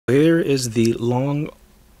Here is the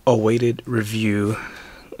long-awaited review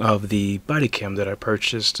of the BodyCam that I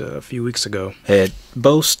purchased a few weeks ago. It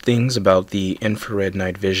boasts things about the infrared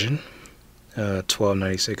night vision,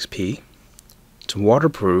 1296p. It's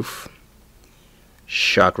waterproof,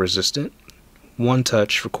 shock resistant,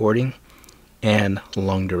 one-touch recording, and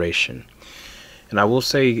long duration. And I will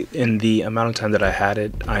say, in the amount of time that I had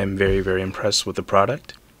it, I am very, very impressed with the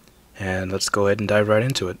product. And let's go ahead and dive right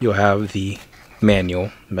into it. You'll have the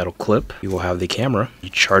manual metal clip. You will have the camera, the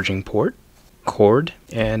charging port, cord,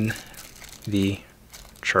 and the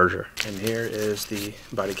charger. And here is the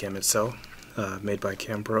BodyCam itself, made by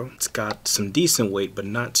Cammpro. It's got some decent weight, but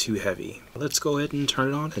not too heavy. Let's go ahead and turn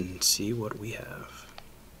it on and see what we have.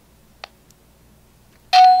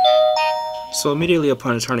 So immediately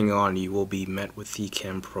upon turning it on, you will be met with the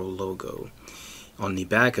Cammpro logo. On the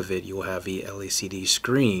back of it, you'll have the LCD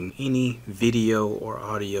screen. Any video or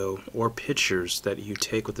audio or pictures that you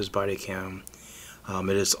take with this BodyCam,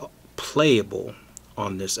 it is playable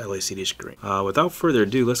on this LCD screen. Without further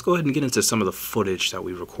ado, let's go ahead and get into some of the footage that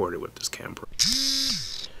we recorded with this Cammpro.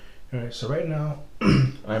 Alright, so right now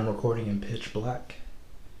I'm recording in pitch black,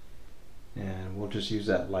 and we'll just use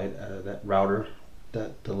that light, that router,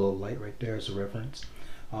 the little light right there as a reference.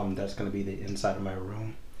 That's going to be the inside of my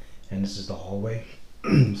room, and this is the hallway.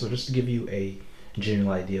 So just to give you a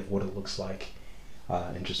general idea of what it looks like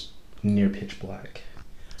in just near pitch black.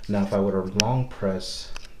 Now if I were to long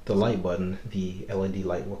press the light button, the LED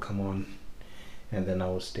light will come on, and then I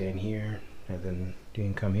will stand here, and then you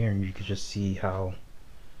can come here and you can just see how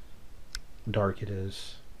dark it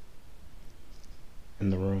is in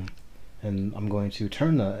the room. And I'm going to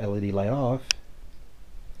turn the LED light off,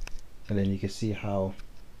 and then you can see how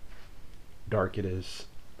dark it is.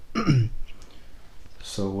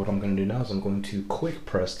 So what I'm going to do now is I'm going to quick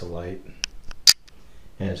press the light,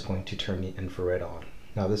 and it's going to turn the infrared on.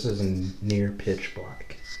 Now this is in near pitch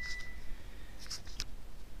black,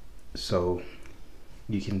 so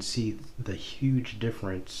you can see the huge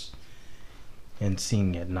difference in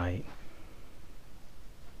seeing at night.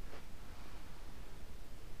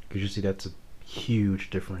 Because you see that's a huge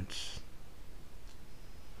difference.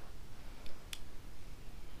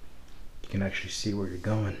 You can actually see where you're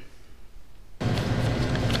going.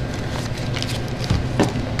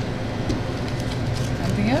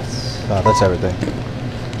 Anything else? That's everything.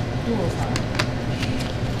 Cool.